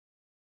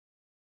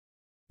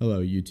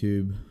Hello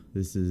YouTube,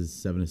 this is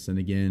 7ascent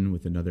again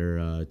with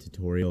another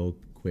tutorial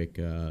quick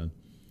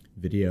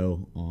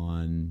video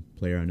on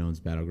PlayerUnknown's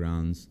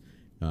Battlegrounds,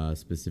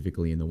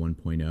 specifically in the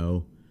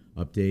 1.0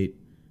 update.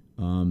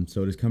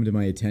 So it has come to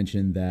my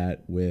attention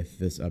that with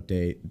this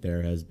update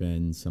there has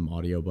been some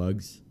audio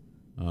bugs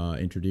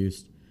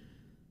introduced.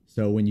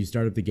 So when you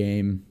start up the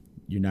game,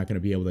 you're not going to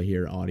be able to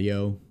hear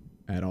audio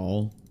at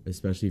all,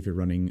 especially if you're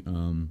running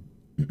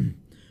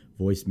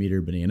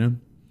Voicemeeter Banana.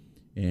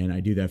 And I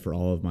do that for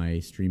all of my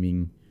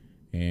streaming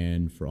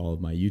and for all of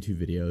my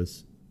YouTube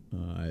videos.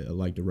 I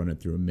like to run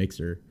it through a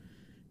mixer.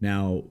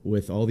 Now,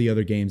 with all the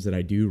other games that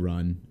I do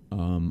run,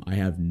 I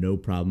have no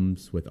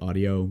problems with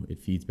audio.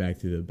 It feeds back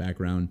through the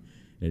background,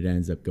 and it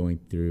ends up going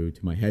through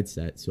to my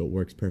headset, so it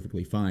works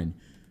perfectly fine.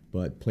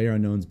 But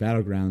PlayerUnknown's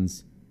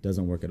Battlegrounds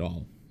doesn't work at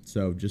all.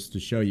 So just to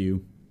show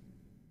you,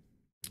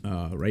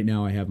 right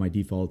now I have my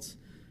defaults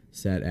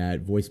set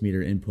at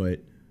Voicemeeter input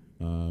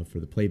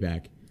for the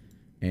playback.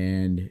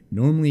 And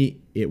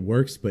normally it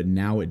works, but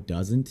now it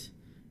doesn't.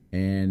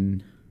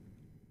 And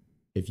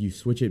if you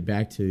switch it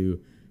back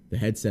to the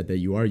headset that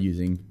you are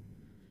using,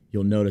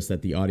 you'll notice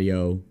that the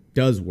audio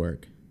does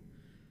work.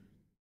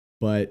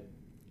 But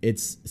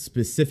it's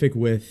specific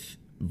with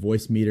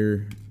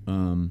Voicemeeter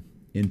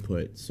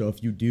input. So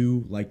if you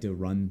do like to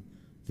run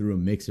through a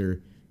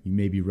mixer, you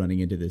may be running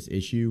into this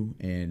issue.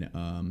 And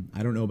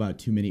I don't know about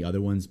too many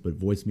other ones, but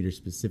Voicemeeter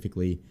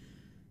specifically,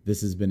 this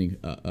has been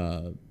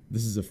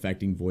this is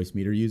affecting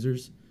Voicemeeter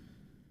users.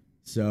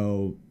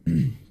 So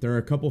there are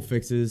a couple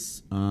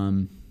fixes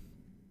that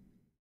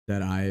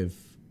I've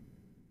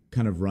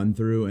kind of run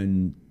through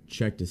and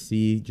checked to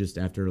see just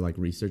after like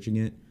researching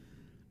it.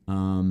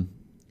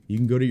 You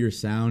can go to your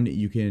sound,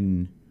 you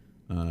can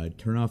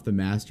turn off the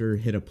master,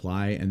 hit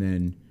apply, and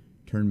then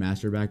turn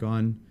master back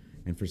on.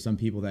 And for some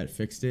people that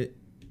fixed it.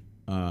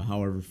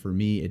 However, for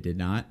me, it did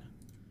not.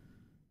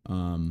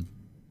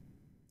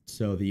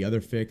 So the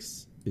other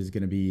fix is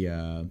going to be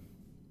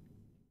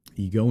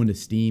you go into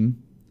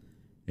Steam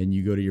and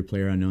you go to your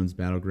PlayerUnknown's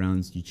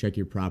Battlegrounds, you check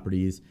your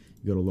properties,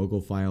 you go to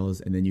local files,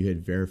 and then you hit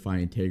verify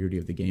integrity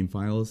of the game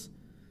files.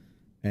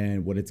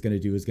 And what it's going to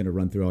do is going to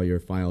run through all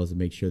your files and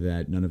make sure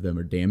that none of them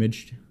are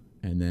damaged.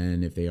 And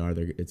then if they are,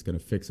 it's going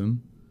to fix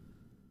them.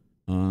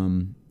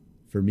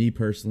 For me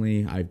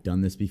personally, I've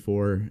done this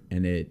before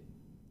and it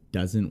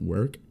doesn't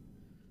work.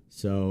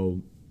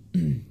 So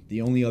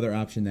the only other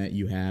option that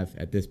you have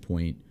at this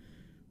point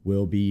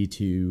will be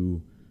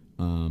to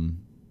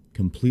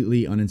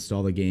completely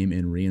uninstall the game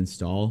and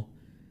reinstall.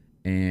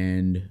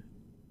 And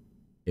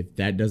if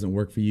that doesn't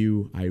work for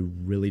you, I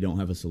really don't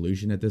have a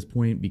solution at this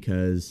point,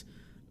 because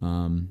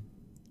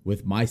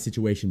with my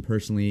situation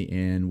personally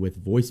and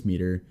with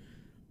Voicemeeter,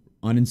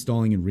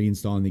 uninstalling and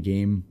reinstalling the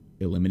game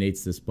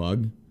eliminates this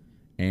bug,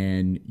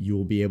 and you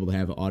will be able to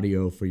have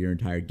audio for your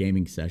entire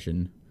gaming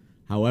session.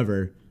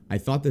 However, I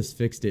thought this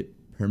fixed it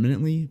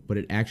permanently, but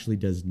it actually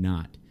does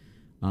not.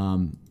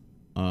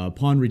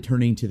 Upon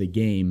returning to the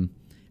game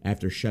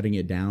after shutting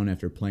it down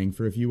after playing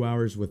for a few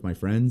hours with my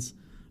friends,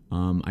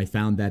 I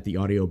found that the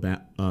audio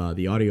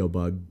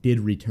bug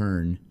did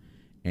return,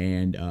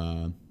 and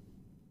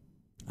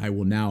I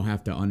will now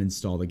have to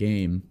uninstall the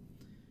game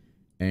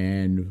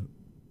and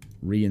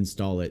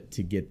reinstall it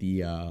to get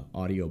the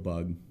audio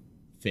bug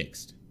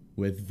fixed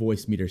with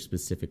Voicemeeter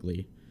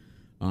specifically.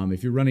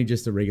 If you're running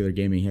just a regular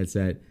gaming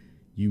headset,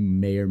 you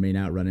may or may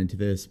not run into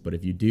this, but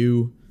if you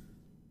do,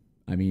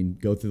 I mean,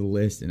 go through the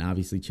list and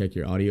obviously check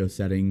your audio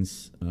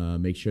settings.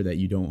 Make sure that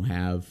you don't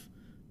have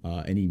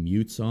any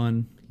mutes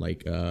on,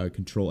 like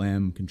Control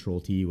M, Control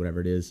T, whatever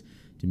it is,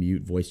 to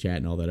mute voice chat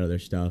and all that other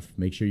stuff.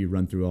 Make sure you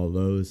run through all of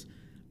those.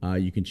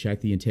 You can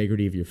check the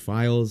integrity of your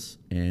files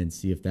and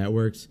see if that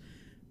works.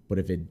 But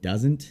if it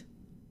doesn't,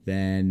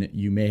 then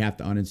you may have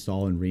to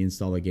uninstall and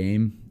reinstall the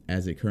game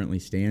as it currently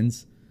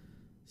stands.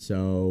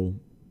 So,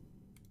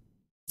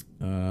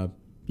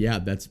 yeah,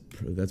 that's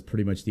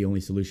pretty much the only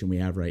solution we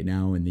have right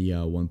now in the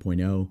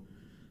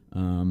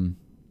 1.0.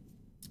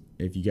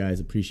 If you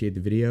guys appreciate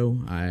the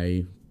video,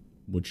 I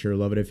would sure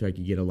love it if I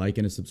could get a like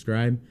and a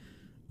subscribe.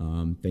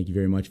 Thank you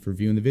very much for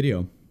viewing the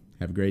video.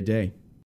 Have a great day.